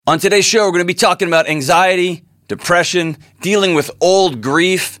On today's show, we're going to be talking about anxiety, depression, dealing with old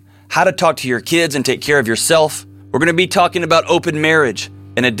grief, how to talk to your kids and take care of yourself. We're going to be talking about open marriage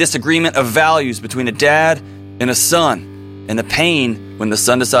and a disagreement of values between a dad and a son, and the pain when the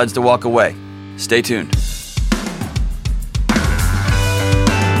son decides to walk away. Stay tuned.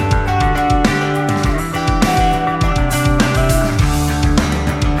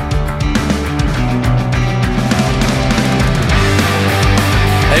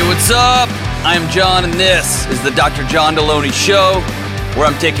 What's up? I'm John, and this is the Dr. John Deloney Show, where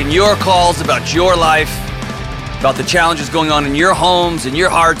I'm taking your calls about your life, about the challenges going on in your homes, in your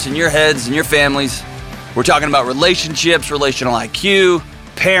hearts, in your heads, in your families. We're talking about relationships, relational IQ,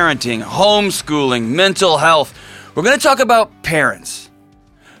 parenting, homeschooling, mental health. We're going to talk about parents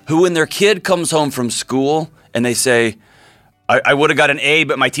who, when their kid comes home from school and they say, I would have got an A,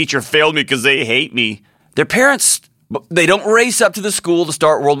 but my teacher failed me because they hate me. Their parents, they don't race up to the school to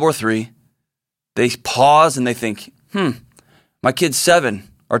start World War III. They pause and they think, my kid's 7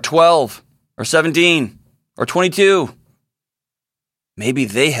 or 12 or 17 or 22. Maybe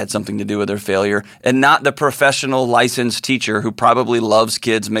they had something to do with their failure and not the professional licensed teacher who probably loves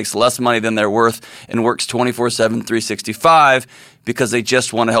kids, makes less money than they're worth, and works 24/7, 365 because they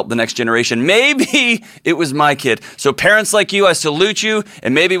just want to help the next generation. Maybe it was my kid. So parents like you, I salute you,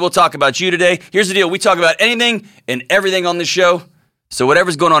 and maybe we'll talk about you today. Here's the deal. We talk about anything and everything on this show. So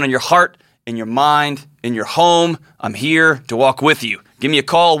whatever's going on in your heart, in your mind, in your home, I'm here to walk with you. Give me a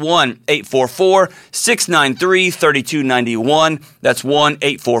call, 1-844-693-3291. That's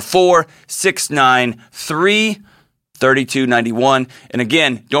 1-844-693-3291. And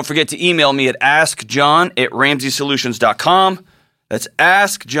again, don't forget to email me at askjohn@ramseysolutions.com. That's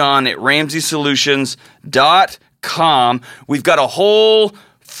askjohn@ramseysolutions.com. We've got a whole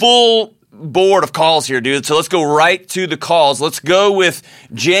full board of calls here, dude. So let's go right to the calls. Let's go with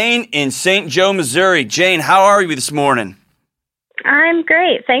Jane in St. Joe, Missouri. Jane, how are you this morning? I'm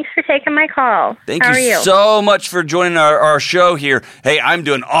great. Thanks for taking my call. Thank How are you so much for joining our show here. Hey, I'm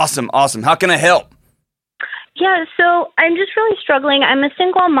doing awesome. How can I help? Yeah, so I'm just really struggling. I'm a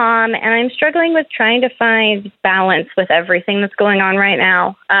single mom, and I'm struggling with trying to find balance with everything that's going on right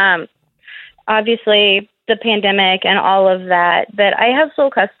now. Obviously, the pandemic and all of that, but I have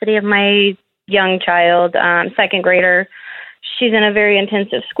sole custody of my young child, second grader. She's in a very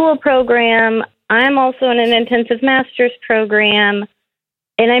intensive school program. I'm also in an intensive master's program,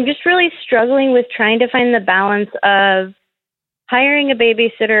 and I'm just really struggling with trying to find the balance of hiring a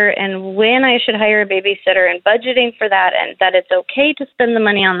babysitter and when I should hire a babysitter and budgeting for that and that it's okay to spend the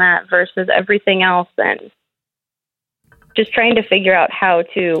money on that versus everything else, and just trying to figure out how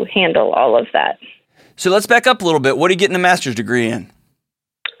to handle all of that. So let's back up a little bit. What are you getting a master's degree in?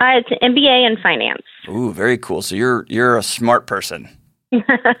 It's an MBA in finance. Ooh, very cool. So you're a smart person.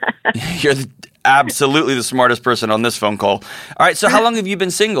 You're absolutely the smartest person on this phone call. All right, so how long have you been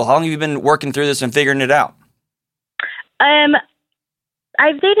single? How long have you been working through this and figuring it out?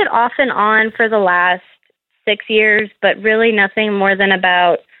 I've dated off and on for the last 6 years, but really nothing more than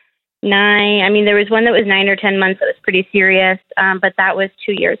about 9. I mean, there was one that was 9 or 10 months that was pretty serious, but that was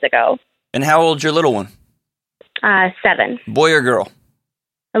 2 years ago. And how old's your little one? 7. Boy or girl?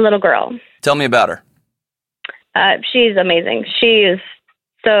 A little girl. Tell me about her. She's amazing. She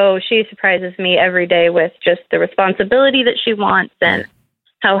surprises me every day with just the responsibility that she wants and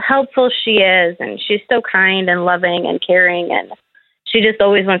how helpful she is. And she's so kind and loving and caring. And she just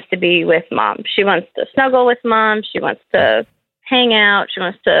always wants to be with mom. She wants to snuggle with mom. She wants to hang out. She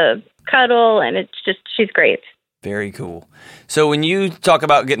wants to cuddle. And she's great. Very cool. So when you talk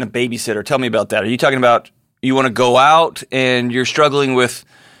about getting a babysitter, tell me about that. Are you talking about you want to go out and you're struggling with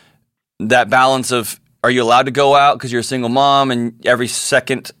that balance of, are you allowed to go out because you're a single mom and every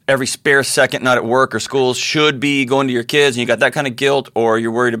spare second not at work or school should be going to your kids and you got that kind of guilt, or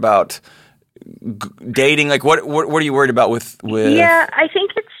you're worried about dating? Like what are you worried about with? Yeah, I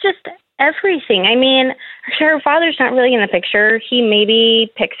think it's just everything. I mean, her father's not really in the picture. He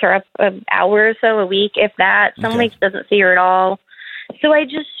maybe picks her up an hour or so a week, if that. Some weeks doesn't see her at all. So I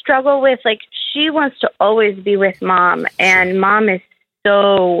just struggle with, like, she wants to always be with mom, and mom is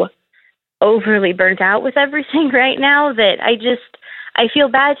so overly burnt out with everything right now that I feel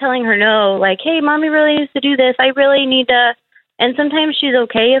bad telling her no, like, hey, mommy really needs to do this. I really need to. And sometimes she's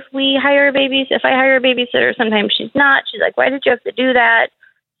okay if I hire a babysitter. Sometimes she's not. She's like, why did you have to do that?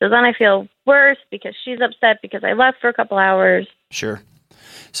 So then I feel worse because she's upset because I left for a couple hours. Sure.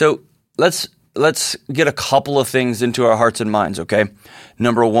 So let's get a couple of things into our hearts and minds, okay?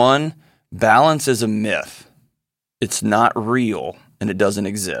 Number one, balance is a myth. It's not real, and it doesn't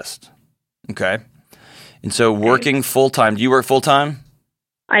exist, okay? And so working full-time, do you work full-time?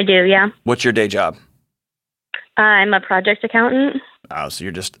 I do, yeah. What's your day job? I'm a project accountant. Oh, so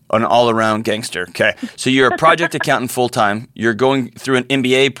you're just an all-around gangster. Okay. So you're a project accountant full-time. You're going through an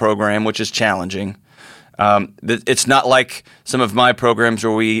MBA program, which is challenging. It's not like some of my programs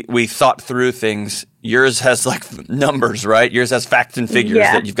where we thought through things. Yours has like numbers, right? Yours has facts and figures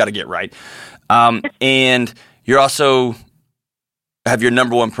that you've got to get right. And you're also have your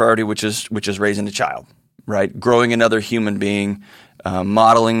number one priority, which is raising a child, right? Growing another human being,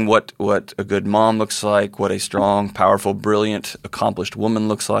 modeling what a good mom looks like, what a strong, powerful, brilliant, accomplished woman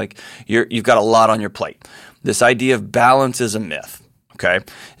looks like. You've got a lot on your plate. This idea of balance is a myth, okay?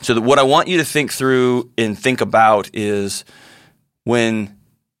 So what I want you to think through and think about is when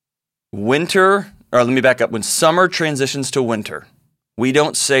winter, or let me back up, when summer transitions to winter, we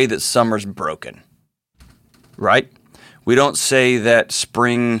don't say that summer's broken, right? We don't say that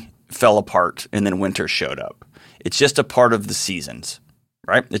spring fell apart and then winter showed up. It's just a part of the seasons,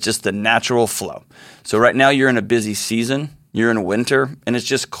 right? It's just the natural flow. So right now you're in a busy season, you're in winter, and it's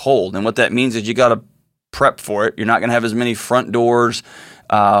just cold. And what that means is you got to prep for it. You're not going to have as many front doors,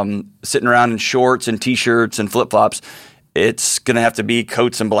 sitting around in shorts and T-shirts and flip-flops. It's going to have to be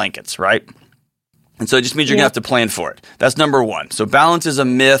coats and blankets, right? And so it just means you're going to have to plan for it. That's number one. So balance is a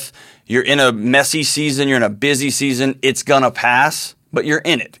myth. You're in a messy season. You're in a busy season. It's going to pass, but you're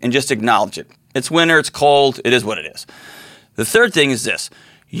in it, and just acknowledge it. It's winter. It's cold. It is what it is. The third thing is this.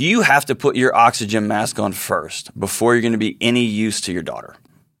 You have to put your oxygen mask on first before you're going to be any use to your daughter.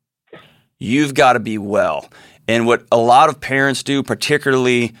 You've got to be well. And what a lot of parents do,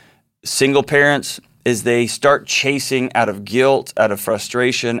 particularly single parents, is they start chasing out of guilt, out of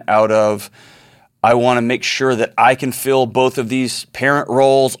frustration, out of, I want to make sure that I can fill both of these parent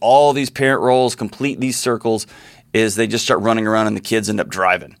roles, all these parent roles, complete these circles, is they just start running around and the kids end up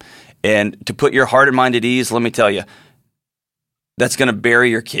driving. And to put your heart and mind at ease, let me tell you, that's going to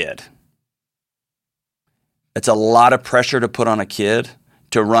bury your kid. It's a lot of pressure to put on a kid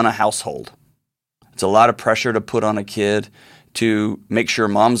to run a household. It's a lot of pressure to put on a kid to make sure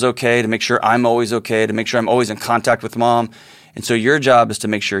mom's okay, to make sure I'm always okay, to make sure I'm always in contact with mom. And so your job is to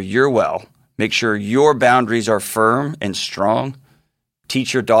make sure you're well, make sure your boundaries are firm and strong.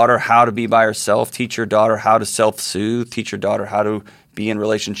 Teach your daughter how to be by herself. Teach your daughter how to self-soothe. Teach your daughter how to be in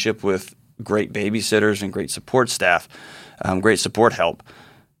relationship with great babysitters and great support staff, great support help.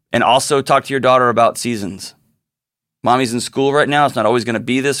 And also talk to your daughter about seasons. Mommy's in school right now. It's not always going to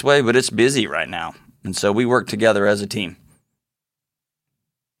be this way, but it's busy right now. And so we work together as a team.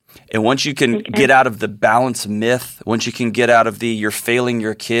 And once you can get out of the balance myth, once you can get out of the you're failing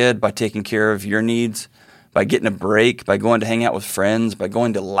your kid by taking care of your needs, by getting a break, by going to hang out with friends, by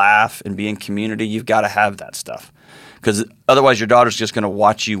going to laugh and be in community, you've got to have that stuff. Because otherwise your daughter's just going to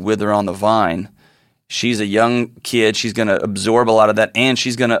watch you wither on the vine. She's a young kid. She's going to absorb a lot of that, and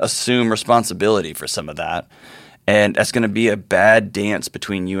she's going to assume responsibility for some of that. And that's going to be a bad dance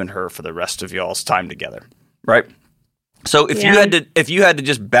between you and her for the rest of y'all's time together, right? So if you had to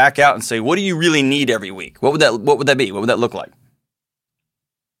just back out and say, what do you really need every week? What would that be? What would that look like?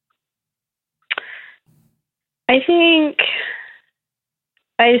 I think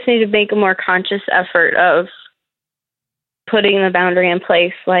I just need to make a more conscious effort of putting the boundary in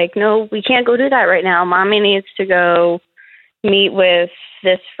place. Like, no, we can't go do that right now. Mommy needs to go meet with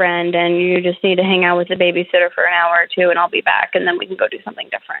this friend, and you just need to hang out with the babysitter for an hour or two, and I'll be back, and then we can go do something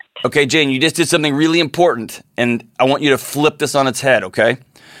different. Okay, Jane, you just did something really important, and I want you to flip this on its head, okay?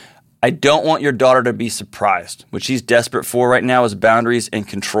 I don't want your daughter to be surprised. What she's desperate for right now is boundaries and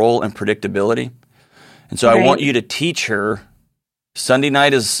control and predictability. And so I want you to teach her Sunday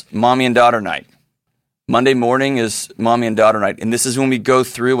night is mommy and daughter night. Monday morning is mommy and daughter night. And this is when we go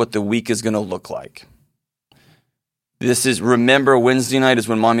through what the week is going to look like. Remember, Wednesday night is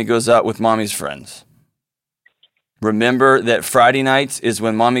when mommy goes out with mommy's friends. Remember that Friday night is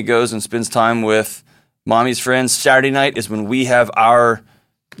when mommy goes and spends time with mommy's friends. Saturday night is when we have our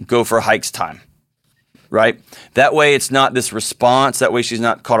go for hikes time, right? That way it's not this response. That way she's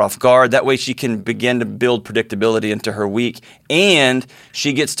not caught off guard. That way she can begin to build predictability into her week. And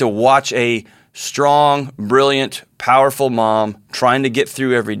she gets to watch a strong, brilliant, powerful mom trying to get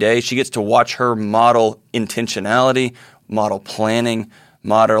through every day. She gets to watch her model intentionality, model planning,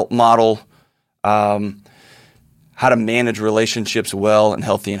 model how to manage relationships well and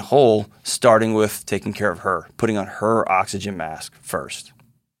healthy and whole, starting with taking care of her, putting on her oxygen mask first.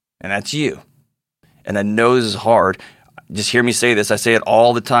 And that's you. And I know this is hard. Just hear me say this. I say it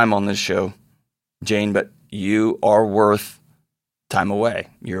all the time on this show, Jane, but you are worth time away.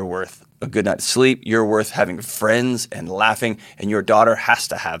 You're worth a good night's sleep. You're worth having friends and laughing, and your daughter has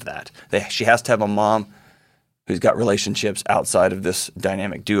to have that. She has to have a mom who's got relationships outside of this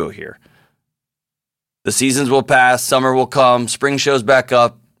dynamic duo here. The seasons will pass, summer will come, spring shows back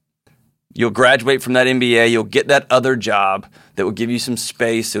up. You'll graduate from that MBA. You'll get that other job that will give you some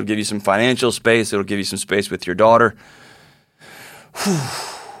space. It'll give you some financial space. It'll give you some space with your daughter. Whew.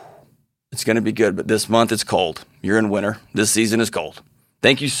 It's going to be good, but this month it's cold. You're in winter. This season is cold.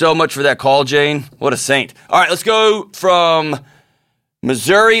 Thank you so much for that call, Jane. What a saint. All right, let's go from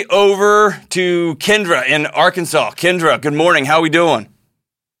Missouri over to Kendra in Arkansas. Kendra, good morning. How are we doing?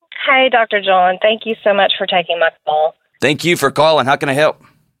 Hey, Dr. John. Thank you so much for taking my call. Thank you for calling. How can I help?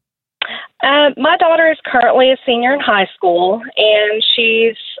 My daughter is currently a senior in high school, and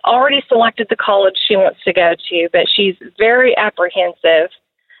she's already selected the college she wants to go to, but she's very apprehensive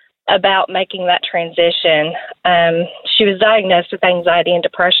about making that transition. She was diagnosed with anxiety and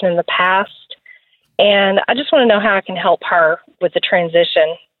depression in the past, and I just want to know how I can help her with the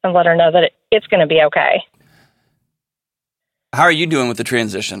transition and let her know that it's going to be okay. How are you doing with the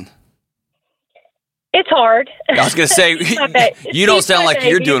transition? It's hard. I was going to say, you don't sound like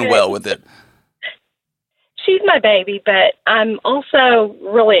you're doing well with it. She's my baby, but I'm also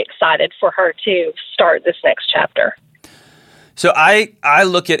really excited for her to start this next chapter. So I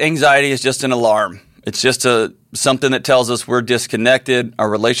look at anxiety as just an alarm. It's just something that tells us we're disconnected, our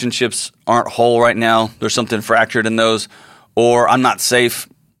relationships aren't whole right now, there's something fractured in those, or I'm not safe,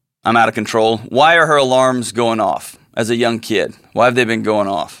 I'm out of control. Why are her alarms going off as a young kid? Why have they been going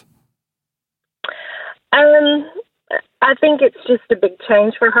off? I think it's just a big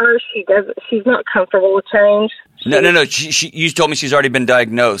change for her. She's not comfortable with change. No. You told me she's already been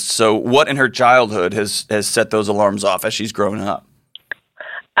diagnosed. So what in her childhood has set those alarms off as she's grown up?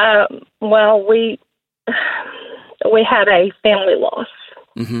 Well, we had a family loss.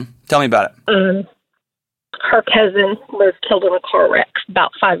 Mm-hmm. Tell me about it. Her cousin was killed in a car wreck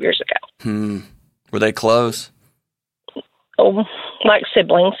about 5 years ago. Were they close? Oh, like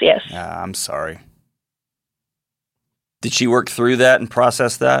siblings, yes. I'm sorry. Did she work through that and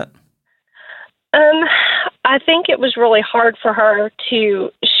process that? I think it was really hard for her she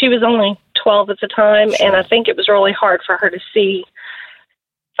was only 12 at the time, sure. And I think it was really hard for her to see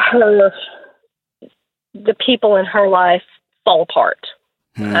the people in her life fall apart.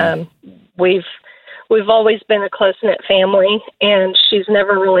 We've always been a close-knit family, and she's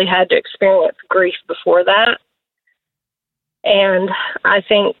never really had to experience grief before that. And I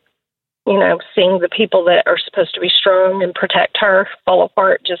think, seeing the people that are supposed to be strong and protect her fall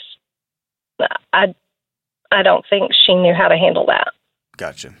apart, I don't think she knew how to handle that.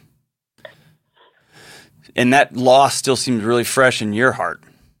 Gotcha. And that loss still seems really fresh in your heart.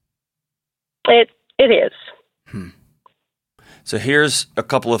 It is. So here's a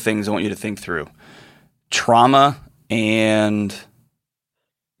couple of things I want you to think through. Trauma and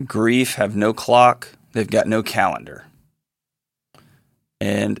grief have no clock. They've got no calendar.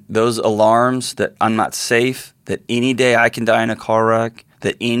 And those alarms that I'm not safe, that any day I can die in a car wreck,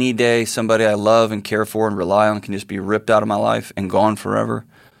 that any day somebody I love and care for and rely on can just be ripped out of my life and gone forever,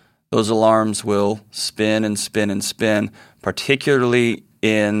 those alarms will spin and spin and spin, particularly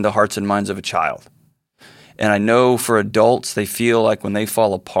in the hearts and minds of a child. And I know for adults, they feel like when they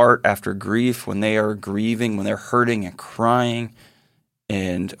fall apart after grief, when they are grieving, when they're hurting and crying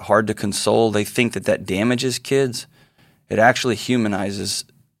and hard to console, they think that damages kids. It actually humanizes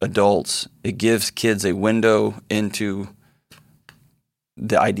adults. It gives kids a window into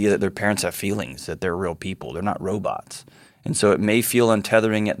the idea that their parents have feelings, that they're real people. They're not robots. And so it may feel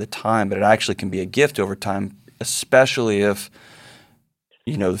untethering at the time, but it actually can be a gift over time, especially if,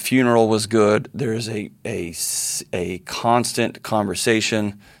 the funeral was good. There's a constant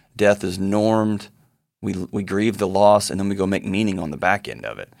conversation. Death is normed. We grieve the loss, and then we go make meaning on the back end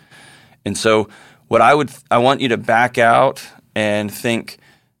of it. And so I want you to back out and think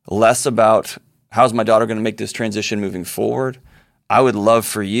less about how's my daughter going to make this transition moving forward. I would love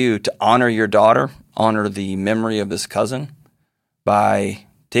for you to honor your daughter, honor the memory of this cousin by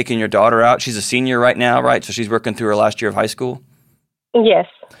taking your daughter out. She's a senior right now, right? So she's working through her last year of high school? Yes.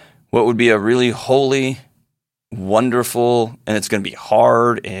 What would be a really holy, wonderful, and it's going to be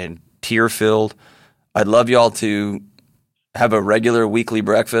hard and tear-filled. I'd love y'all to have a regular weekly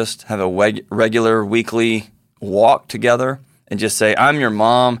breakfast, have a regular weekly walk together, and just say, I'm your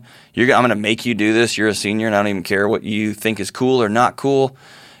mom. I'm going to make you do this. You're a senior, and I don't even care what you think is cool or not cool.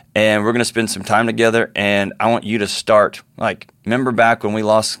 And we're going to spend some time together, and I want you to start. Remember back when we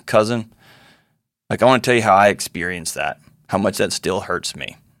lost cousin? I want to tell you how I experienced that, how much that still hurts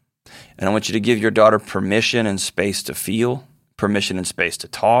me. And I want you to give your daughter permission and space to feel, permission and space to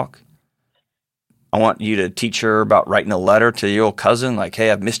talk. I want you to teach her about writing a letter to your old cousin,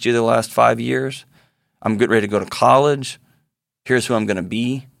 hey, I've missed you the last 5 years. I'm getting ready to go to college. Here's who I'm going to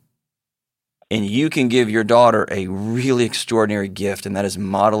be. And you can give your daughter a really extraordinary gift, and that is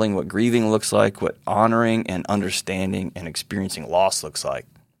modeling what grieving looks like, what honoring and understanding and experiencing loss looks like.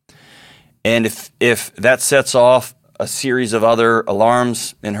 And if that sets off a series of other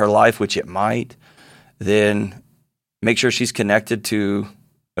alarms in her life, which it might, then make sure she's connected to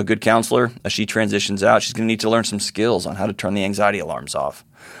a good counselor as she transitions out. She's going to need to learn some skills on how to turn the anxiety alarms off.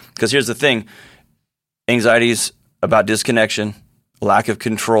 Because here's the thing, anxiety is about disconnection, lack of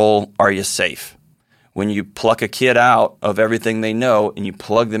control. Are you safe? When you pluck a kid out of everything they know and you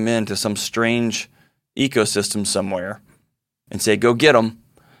plug them into some strange ecosystem somewhere and say, go get them,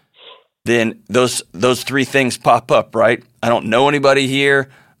 then those three things pop up, right? I don't know anybody here.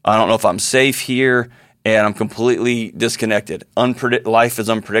 I don't know if I'm safe here, and I'm completely disconnected. Life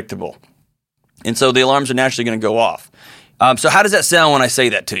is unpredictable. And so the alarms are naturally going to go off. So how does that sound when I say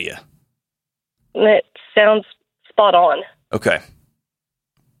that to you? It sounds spot on. Okay.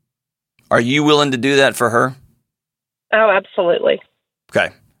 Are you willing to do that for her? Oh, absolutely. Okay.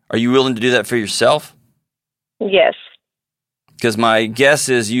 Are you willing to do that for yourself? Yes. Because my guess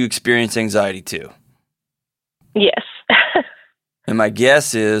is you experience anxiety too. Yes. And my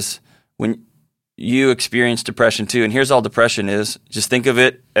guess is when you experience depression too, and here's all depression is, just think of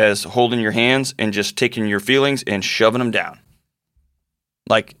it as holding your hands and just taking your feelings and shoving them down.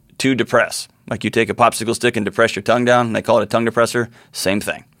 Like to depress. Like you take a popsicle stick and depress your tongue down, and they call it a tongue depressor. Same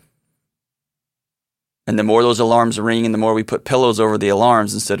thing. And the more those alarms ring and the more we put pillows over the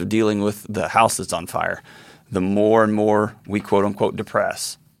alarms instead of dealing with the house that's on fire, the more and more we quote unquote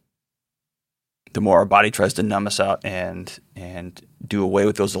depress. The more our body tries to numb us out and do away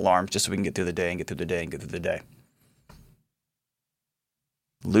with those alarms just so we can get through the day and get through the day and get through the day.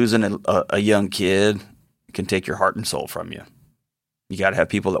 Losing a young kid can take your heart and soul from you. You got to have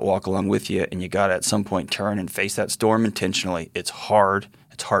people that walk along with you, and you got to at some point turn and face that storm intentionally. It's hard.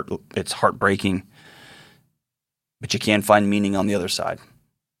 It's heartbreaking. But you can find meaning on the other side.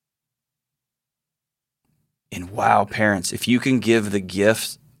 And wow, parents, if you can give the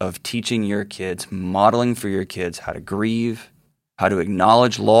gift of teaching your kids, modeling for your kids how to grieve, how to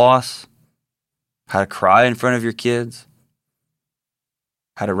acknowledge loss, how to cry in front of your kids,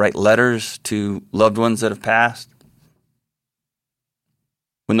 how to write letters to loved ones that have passed.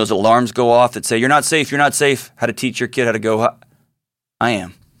 When those alarms go off that say, you're not safe, how to teach your kid how to go, I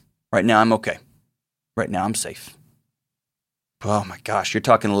am. Right now, I'm okay. Right now, I'm safe. Oh my gosh, you're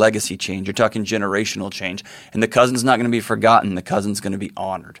talking legacy change. You're talking generational change. And the cousin's not going to be forgotten. The cousin's going to be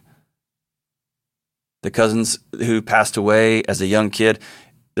honored. The cousins who passed away as a young kid,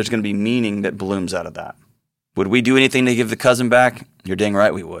 there's going to be meaning that blooms out of that. Would we do anything to give the cousin back? You're dang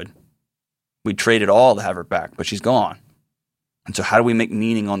right we would. We'd trade it all to have her back, but she's gone. And so how do we make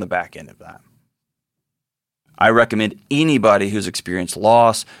meaning on the back end of that? I recommend anybody who's experienced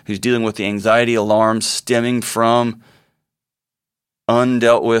loss, who's dealing with the anxiety alarms stemming from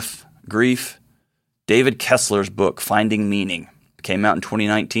undealt with grief. David Kessler's book, Finding Meaning, came out in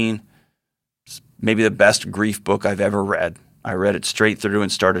 2019. It's maybe the best grief book I've ever read. I read it straight through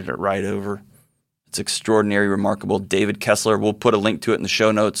and started it right over. It's extraordinary, remarkable. David Kessler, we'll put a link to it in the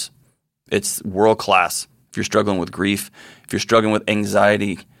show notes. It's world class if you're struggling with grief, if you're struggling with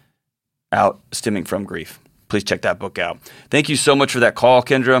anxiety stemming from grief. Please check that book out. Thank you so much for that call,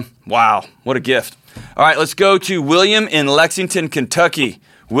 Kendra. Wow, what a gift. All right, let's go to William in Lexington, Kentucky.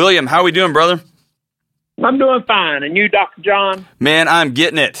 William, how are we doing, brother? I'm doing fine. And you, Dr. John? Man, I'm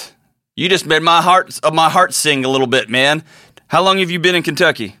getting it. You just made my heart sing a little bit, man. How long have you been in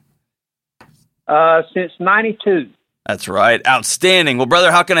Kentucky? Since 92. That's right. Outstanding. Well,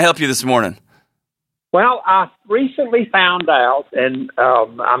 brother, how can I help you this morning? Well, I recently found out, and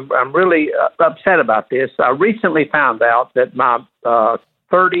I'm really upset about this. I recently found out that my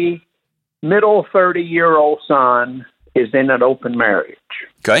middle 30-year-old son is in an open marriage.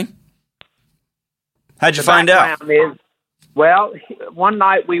 Okay. How'd you find out? Well, one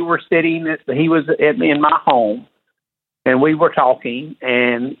night we were sitting, he was in my home, and we were talking,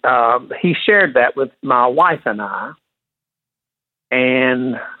 and he shared that with my wife and I.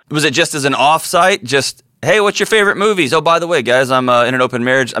 And was it just as an offsite? Just, hey, what's your favorite movies? Oh, by the way, guys, I'm in an open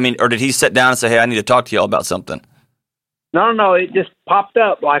marriage. I mean, or did he sit down and say, hey, I need to talk to y'all about something? No, it just popped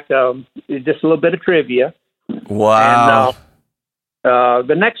up like just a little bit of trivia. Wow. And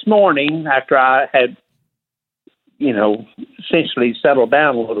the next morning, after I had, essentially settled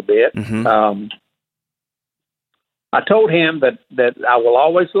down a little bit, I told him that I will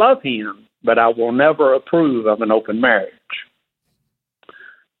always love him, but I will never approve of an open marriage.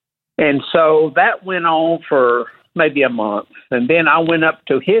 And so that went on for maybe a month. And then I went up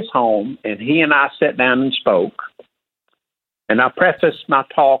to his home, and he and I sat down and spoke. And I prefaced my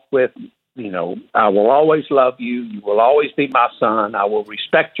talk with, I will always love you. You will always be my son. I will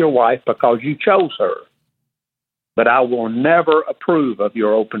respect your wife because you chose her. But I will never approve of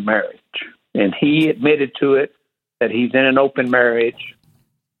your open marriage. And he admitted to it, that he's in an open marriage.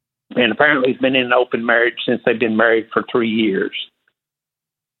 And apparently he's been in an open marriage since they've been married for 3 years.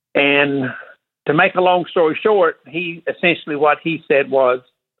 And to make a long story short, what he said was,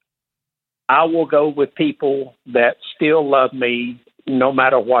 I will go with people that still love me no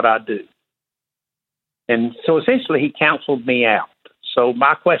matter what I do. And so essentially he counseled me out. So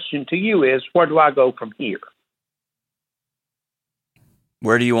my question to you is, where do I go from here?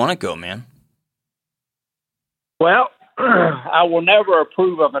 Where do you want to go, man? Well, I will never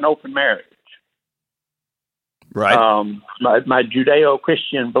approve of an open marriage. Right. My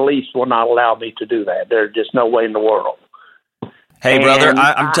Judeo-Christian beliefs will not allow me to do that. There's just no way in the world. Hey, brother,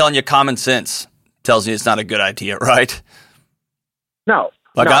 I'm telling you, common sense tells you it's not a good idea, right? No.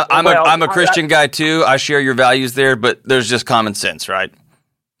 Like no. I'm a Christian guy too. I share your values there, but there's just common sense, right?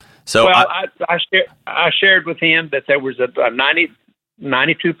 So I shared with him that there was a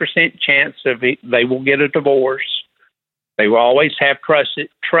 92% chance of they will get a divorce. They will always have trust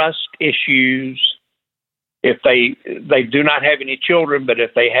issues. If they do not have any children, but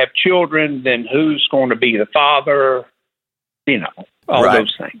if they have children, then who's going to be the father? All right.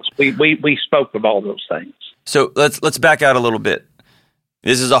 Those things. We spoke of all those things. So let's back out a little bit.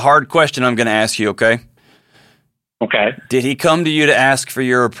 This is a hard question I'm going to ask you, okay? Okay. Did he come to you to ask for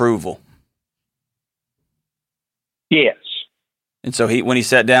your approval? Yes. And so when he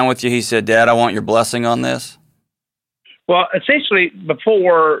sat down with you, he said, Dad, I want your blessing on this? Well, essentially,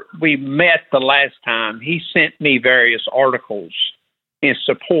 before we met the last time, he sent me various articles in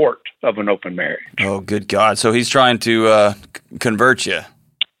support of an open marriage. Oh, good God. So he's trying to convert you?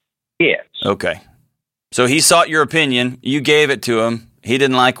 Yes. Okay. So he sought your opinion. You gave it to him. He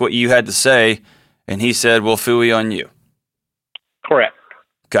didn't like what you had to say, and he said, well, phooey on you. Correct.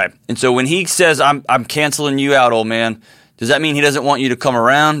 Okay. And so when he says, I'm canceling you out, old man, does that mean he doesn't want you to come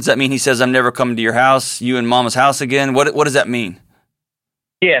around? Does that mean he says, I'm never coming to your house, you and Mama's house again? What does that mean?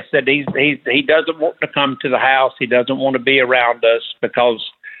 Yes, that he doesn't want to come to the house. He doesn't want to be around us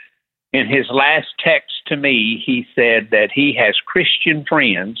because in his last text to me, he said that he has Christian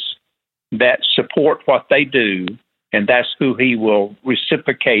friends that support what they do, and that's who he will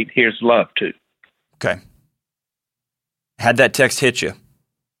reciprocate his love to. Okay. How'd that text hit you?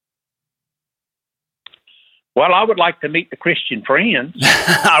 Well, I would like to meet the Christian friends.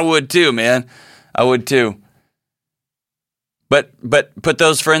 I would too, man. I would too. But put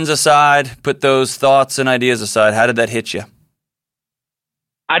those friends aside, put those thoughts and ideas aside. How did that hit you?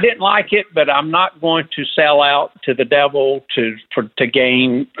 I didn't like it, but I'm not going to sell out to the devil to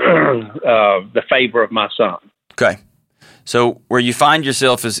gain the favor of my son. Okay. So where you find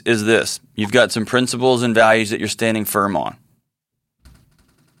yourself is this. You've got some principles and values that you're standing firm on.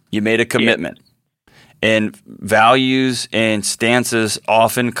 You made a commitment. Yeah. And values and stances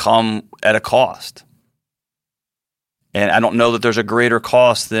often come at a cost. And I don't know that there's a greater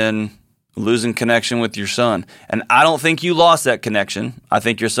cost than losing connection with your son. And I don't think you lost that connection. I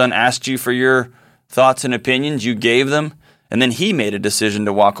think your son asked you for your thoughts and opinions. You gave them. And then he made a decision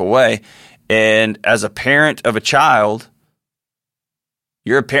to walk away. And as a parent of a child,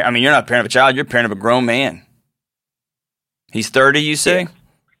 you're a parent. I mean, you're not a parent of a child. You're a parent of a grown man. He's 30, you say? Yeah.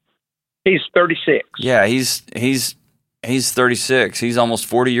 He's 36. Yeah, he's 36. He's almost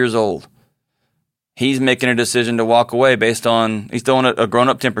 40 years old. He's making a decision to walk away based on, he's throwing a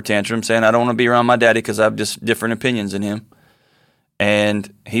grown-up temper tantrum saying, I don't want to be around my daddy because I have just different opinions than him.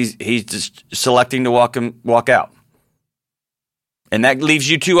 And he's just selecting to walk out. And that leaves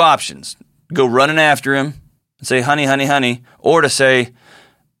you two options. Go running after him and say, honey, honey, honey, or to say,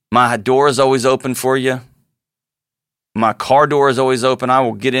 my door is always open for you. My car door is always open. I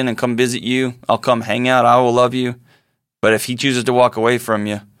will get in and come visit you. I'll come hang out. I will love you. But if he chooses to walk away from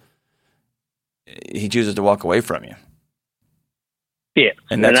you, he chooses to walk away from you. Yeah.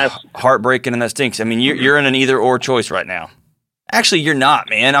 And that's heartbreaking and that stinks. I mean, you're in an either-or choice right now. Actually, you're not,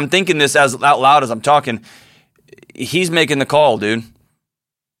 man. I'm thinking this out loud as I'm talking. He's making the call, dude.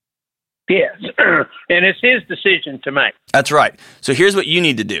 Yes. And it's his decision to make. That's right. So here's what you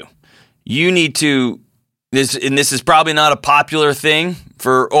need to do. You need to... This is probably not a popular thing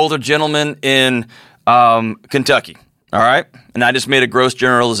for older gentlemen in Kentucky, all right? And I just made a gross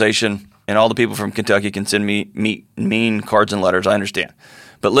generalization, and all the people from Kentucky can send me mean cards and letters. I understand.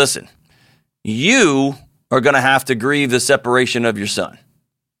 But listen, you are going to have to grieve the separation of your son.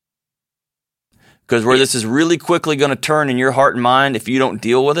 Because where this is really quickly going to turn in your heart and mind, if you don't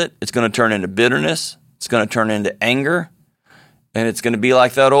deal with it, it's going to turn into bitterness. It's going to turn into anger. And it's going to be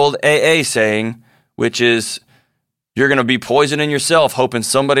like that old AA saying, which is you're going to be poisoning yourself hoping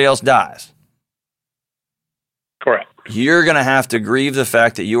somebody else dies. Correct. You're going to have to grieve the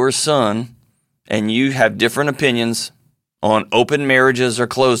fact that your son and you have different opinions on open marriages or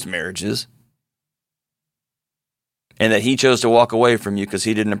closed marriages, and that he chose to walk away from you because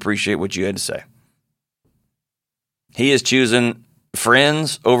he didn't appreciate what you had to say. He is choosing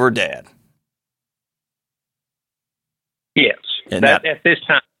friends over dad. Yes. And that, at this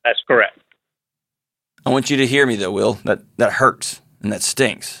time, that's correct. I want you to hear me, though, Will. That hurts, and that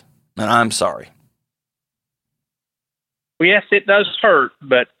stinks, and I'm sorry. Well, yes, it does hurt,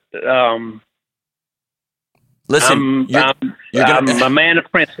 but listen, I'm a man of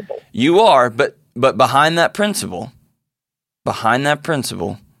principle. You are, but behind that principle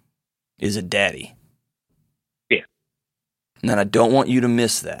is a daddy. Yeah. And I don't want you to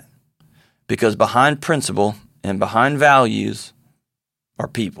miss that, because behind principle and behind values are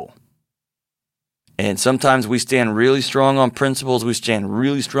people. And sometimes we stand really strong on principles, we stand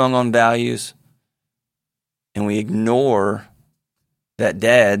really strong on values, and we ignore that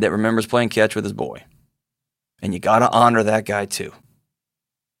dad that remembers playing catch with his boy. And you got to honor that guy too.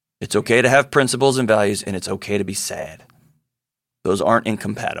 It's okay to have principles and values, and it's okay to be sad. Those aren't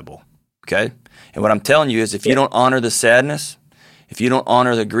incompatible, okay? And what I'm telling you is if you don't honor the sadness, if you don't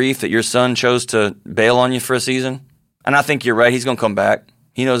honor the grief that your son chose to bail on you for a season, and I think you're right, he's going to come back.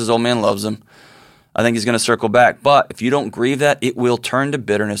 He knows his old man loves him. I think he's going to circle back. But if you don't grieve that, it will turn to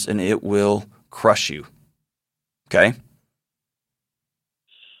bitterness and it will crush you, okay?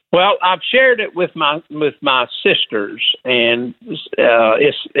 Well, I've shared it with my sisters, and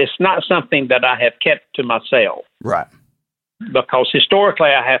it's not something that I have kept to myself. Right. Because historically,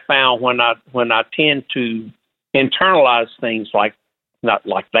 I have found when I tend to internalize things like not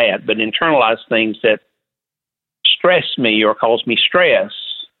like that, but internalize things that stress me or cause me stress,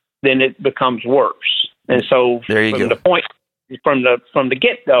 then it becomes worse. And so, there you go. From the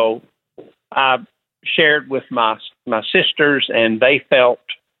get go, I shared with my sisters, and they felt.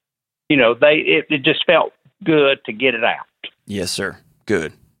 It just felt good to get it out. Yes, sir.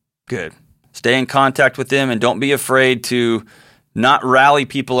 Good. Stay in contact with them, and don't be afraid to not rally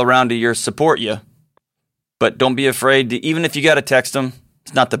people around to support you, but don't be afraid to, even if you got to text them,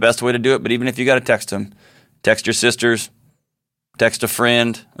 it's not the best way to do it, but even if you got to text them, text your sisters, text a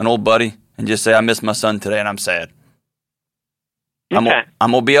friend, an old buddy, and just say, I miss my son today and I'm sad. Okay.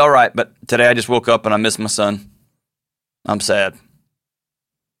 I'm going to be all right, but today I just woke up and I miss my son. I'm sad.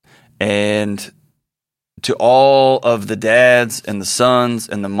 And to all of the dads and the sons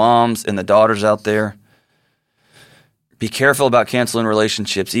and the moms and the daughters out there, be careful about canceling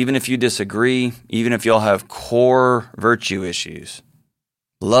relationships. Even if you disagree, even if y'all have core virtue issues,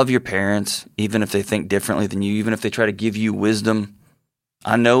 love your parents, even if they think differently than you, even if they try to give you wisdom.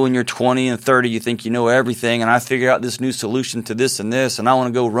 I know when you're 20 and 30, you think you know everything, and I figure out this new solution to this, and I want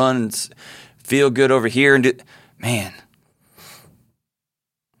to go run and feel good over here. Man,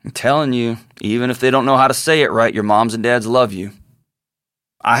 I'm telling you, even if they don't know how to say it right, your moms and dads love you.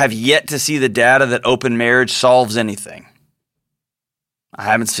 I have yet to see the data that open marriage solves anything. I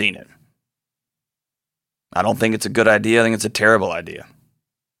haven't seen it. I don't think it's a good idea. I think it's a terrible idea.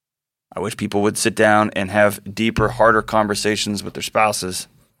 I wish people would sit down and have deeper, harder conversations with their spouses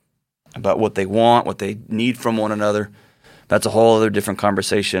about what they want, what they need from one another. That's a whole other different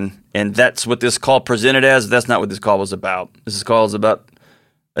conversation. And that's what this call presented as. That's not what this call was about. This call is about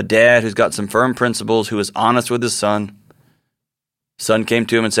a dad who's got some firm principles, who is honest with his son. Son came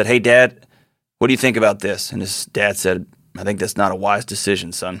to him and said, hey, Dad, what do you think about this? And his dad said, I think that's not a wise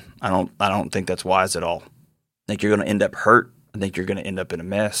decision, son. I don't think that's wise at all. I think you're going to end up hurt. I think you're going to end up in a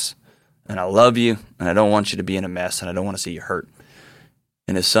mess. And I love you, and I don't want you to be in a mess, and I don't want to see you hurt.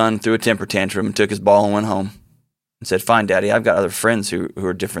 And his son threw a temper tantrum and took his ball and went home and said, fine, Daddy, I've got other friends who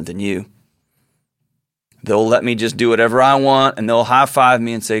are different than you. They'll let me just do whatever I want, and they'll high-five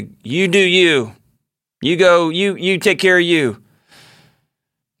me and say, you do you. You go, you take care of you.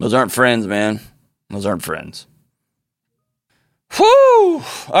 Those aren't friends, man. Those aren't friends. Whew!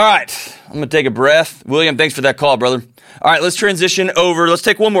 All right, I'm going to take a breath. William, thanks for that call, brother. All right, let's transition over. Let's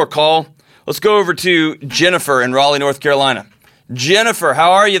take one more call. Let's go over to Jennifer in Raleigh, North Carolina. Jennifer,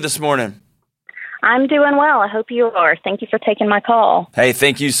 how are you this morning? I'm doing well. I hope you are. Thank you for taking my call. Hey,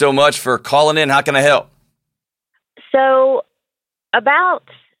 thank you so much for calling in. How can I help? So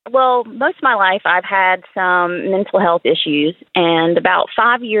most of my life I've had some mental health issues, and about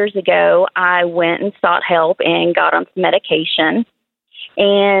 5 years ago I went and sought help and got on some medication.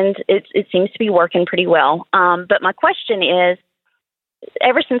 and it seems to be working pretty well. But my question is,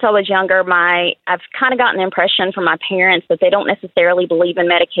 ever since I was younger, I've kind of gotten the impression from my parents that they don't necessarily believe in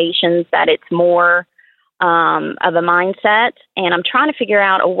medications, that it's more of a mindset. And I'm trying to figure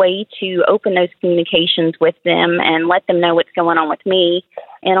out a way to open those communications with them and let them know what's going on with me.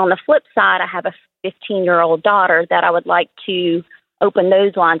 And on the flip side, I have a 15-year-old daughter that I would like to open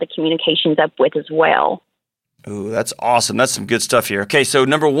those lines of communications up with as well. Ooh, that's awesome. That's some good stuff here. Okay, so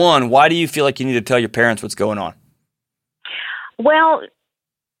number one, why do you feel like you need to tell your parents what's going on? Well,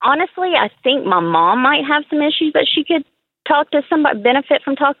 honestly, I think my mom might have some issues that she could benefit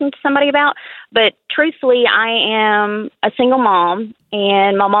from talking to somebody about. But truthfully, I am a single mom,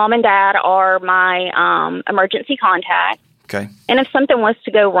 and my mom and dad are my emergency contact. Okay. And if something was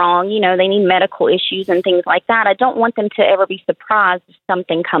to go wrong, they need medical issues and things like that, I don't want them to ever be surprised if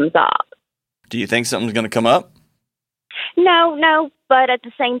something comes up. Do you think something's going to come up? No. But at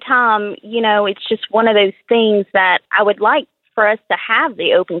the same time, it's just one of those things that I would like for us to have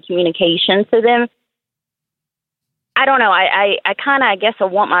the open communication. So then, I don't know, I guess I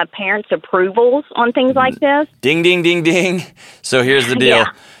want my parents' approvals on things like this. Ding, ding, ding, ding. So here's the deal.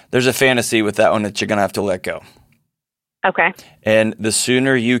 Yeah. There's a fantasy with that one that you're going to have to let go. Okay. And the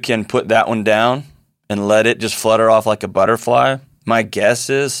sooner you can put that one down and let it just flutter off like a butterfly, my guess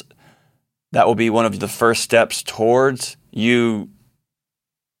is that will be one of the first steps towards you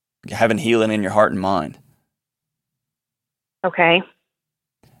having healing in your heart and mind. Okay.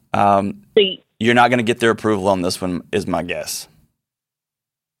 You're not going to get their approval on this one, is my guess.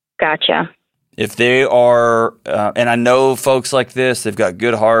 Gotcha. If they are, and I know folks like this, they've got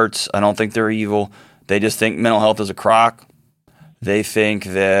good hearts. I don't think they're evil. They just think mental health is a crock. They think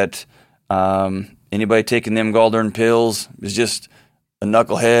that anybody taking them Galldarn pills is just a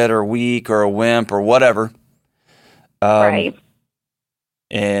knucklehead or weak or a wimp or whatever. Right.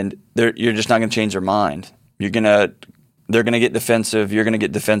 And you're just not going to change their mind. They're going to get defensive. You're going to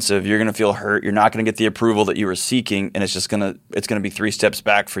get defensive. You're going to feel hurt. You're not going to get the approval that you were seeking, and it's going to be 3 steps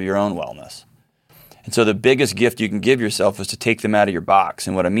back for your own wellness. And so the biggest gift you can give yourself is to take them out of your box.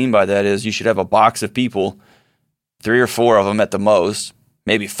 And what I mean by that is you should have a box of people, 3 or 4 of them at the most,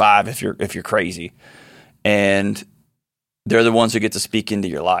 maybe 5 if you're crazy, and they're the ones who get to speak into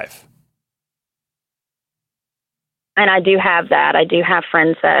your life. And I do have that. I do have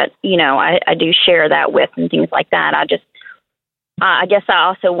friends that, I do share that with and things like that. I guess I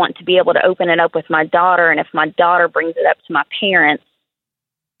also want to be able to open it up with my daughter. And if my daughter brings it up to my parents,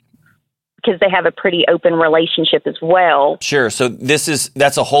 because they have a pretty open relationship as well. Sure. So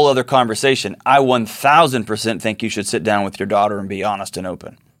that's a whole other conversation. I 1000% think you should sit down with your daughter and be honest and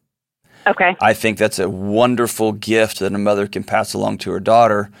open. Okay. I think that's a wonderful gift that a mother can pass along to her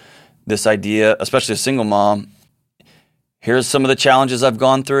daughter. This idea, especially a single mom, here's some of the challenges I've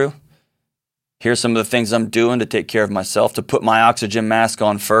gone through. Here's some of the things I'm doing to take care of myself, to put my oxygen mask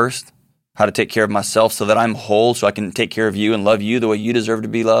on first, how to take care of myself so that I'm whole, so I can take care of you and love you the way you deserve to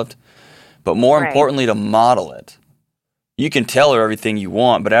be loved. But more importantly, to model it. You can tell her everything you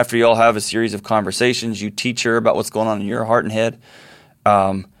want, but after you all have a series of conversations, you teach her about what's going on in your heart and head,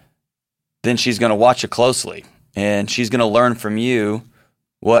 then she's going to watch you closely, and she's going to learn from you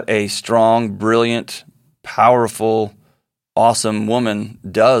what a strong, brilliant, powerful, awesome woman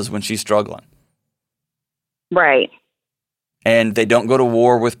does when she's struggling. Right. And they don't go to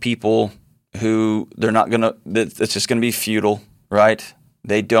war with people who it's just going to be futile, right?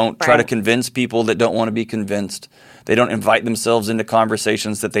 They don't try to convince people that don't want to be convinced. They don't invite themselves into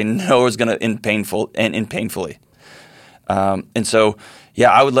conversations that they know is going to end painfully. And so,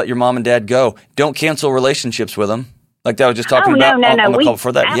 I would let your mom and dad go. Don't cancel relationships with them. Like that I was just talking about on the call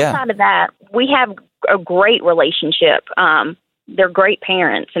before that. Outside of that, we have a great relationship. They're great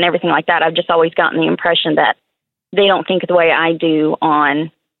parents and everything like that. I've just always gotten the impression that they don't think the way I do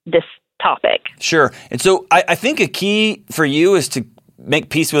on this topic. Sure. And so I think a key for you is to make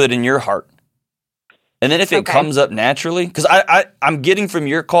peace with it in your heart. And then if it comes up naturally, because I'm getting from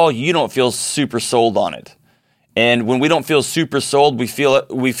your call, you don't feel super sold on it. And when we don't feel super sold, we feel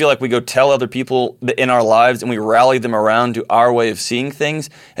like we go tell other people in our lives and we rally them around to our way of seeing things,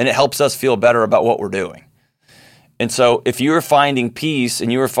 and it helps us feel better about what we're doing. And so if you're finding peace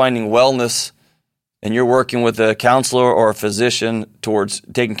and you're finding wellness and you're working with a counselor or a physician towards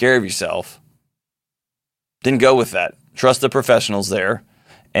taking care of yourself, then go with that. Trust the professionals there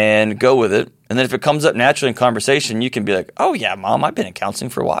and go with it. And then if it comes up naturally in conversation, you can be like, oh yeah, Mom, I've been in counseling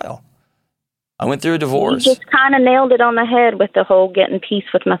for a while. I went through a divorce. You just kind of nailed it on the head with the whole getting peace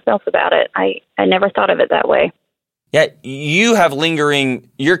with myself about it. I never thought of it that way. Yeah,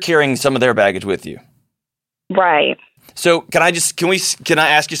 you're carrying some of their baggage with you. Right. So can I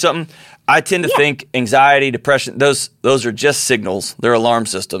ask you something? I tend to think anxiety, depression, those are just signals. They're alarm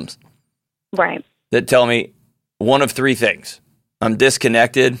systems. Right. That tell me one of three things. I'm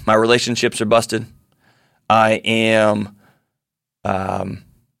disconnected. My relationships are busted. I am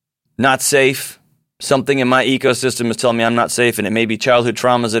not safe. Something in my ecosystem is telling me I'm not safe, and it may be childhood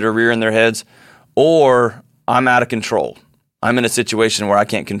traumas that are rearing their heads, or I'm out of control. I'm in a situation where I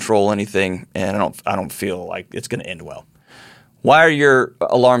can't control anything, and I don't feel like it's going to end well. Why are your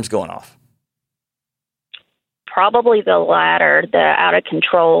alarms going off? Probably the latter, the out of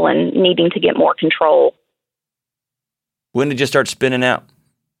control and needing to get more control. When did you start spinning out?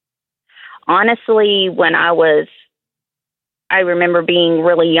 Honestly, I remember being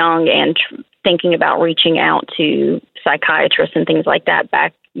really young and thinking about reaching out to psychiatrists and things like that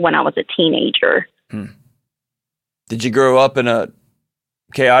back when I was a teenager. Did you grow up in a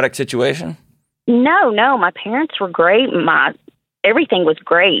chaotic situation? No. My parents were great. Everything was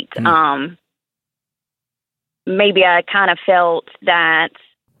great. Maybe I kind of felt that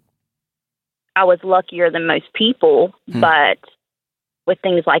I was luckier than most people, but with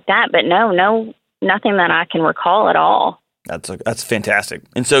things like that. But no, nothing that I can recall at all. That's fantastic.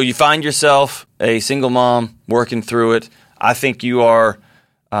 And so you find yourself a single mom working through it. I think you are,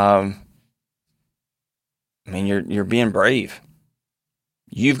 you're being brave.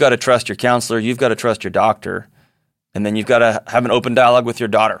 You've got to trust your counselor. You've got to trust your doctor. And then you've got to have an open dialogue with your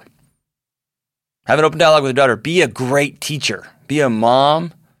daughter. Have an open dialogue with your daughter. Be a great teacher. Be a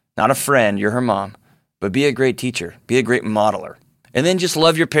mom, not a friend. You're her mom. But be a great teacher. Be a great modeler. And then just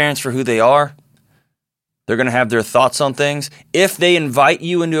love your parents for who they are. They're going to have their thoughts on things. If they invite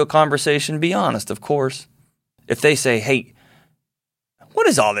you into a conversation, be honest, of course. If they say, hey, what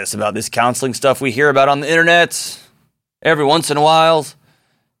is all this about this counseling stuff we hear about on the internet every once in a while?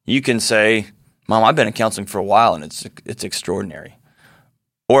 You can say, Mom, I've been in counseling for a while and it's extraordinary.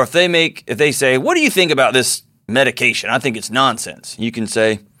 Or if they say, what do you think about this medication? I think it's nonsense. You can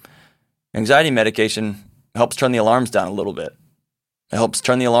say, anxiety medication helps turn the alarms down a little bit. It helps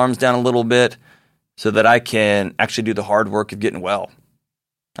turn the alarms down a little bit so that I can actually do the hard work of getting well.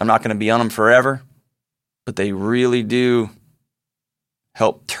 I'm not going to be on them forever, but they really do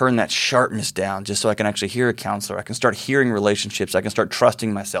help turn that sharpness down just so I can actually hear a counselor. I can start hearing relationships. I can start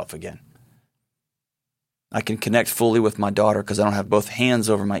trusting myself again. I can connect fully with my daughter because I don't have both hands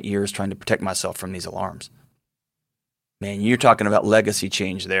over my ears trying to protect myself from these alarms. Man, you're talking about legacy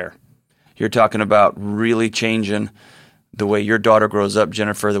change there. You're talking about really changing the way your daughter grows up,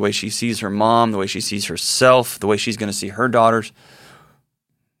 Jennifer, the way she sees her mom, the way she sees herself, the way she's going to see her daughters.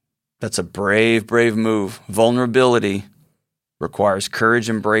 That's a brave, brave move. Vulnerability requires courage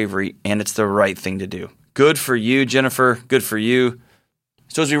and bravery, and it's the right thing to do. Good for you, Jennifer. Good for you.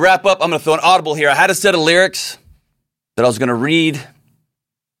 So as we wrap up, I'm going to throw an audible here. I had a set of lyrics that I was going to read,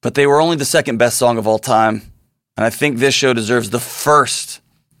 but they were only the second best song of all time. And I think this show deserves the first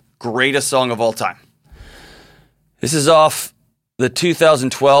greatest song of all time. This is off the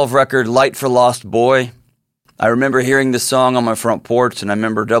 2012 record, Light for Lost Boy. I remember hearing this song on my front porch, and I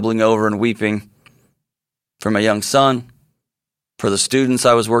remember doubling over and weeping for my young son, for the students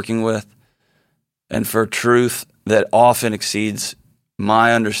I was working with, and for truth that often exceeds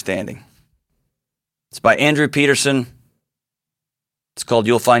my understanding. It's by Andrew Peterson. It's called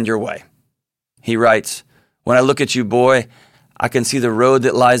You'll Find Your Way. He writes, when I look at you, boy, I can see the road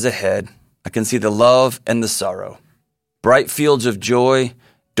that lies ahead. I can see the love and the sorrow. Bright fields of joy,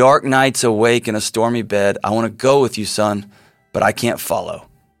 dark nights awake in a stormy bed. I want to go with you, son, but I can't follow.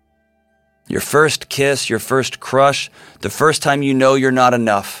 Your first kiss, your first crush, the first time you know you're not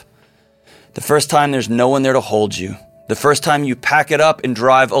enough. The first time there's no one there to hold you. The first time you pack it up and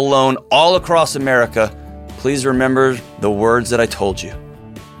drive alone all across America, please remember the words that I told you.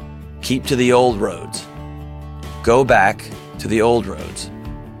 Keep to the old roads. Go back to the old roads,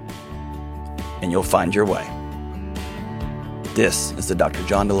 and you'll find your way. This is the Dr.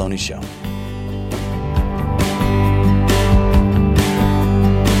 John Deloney Show.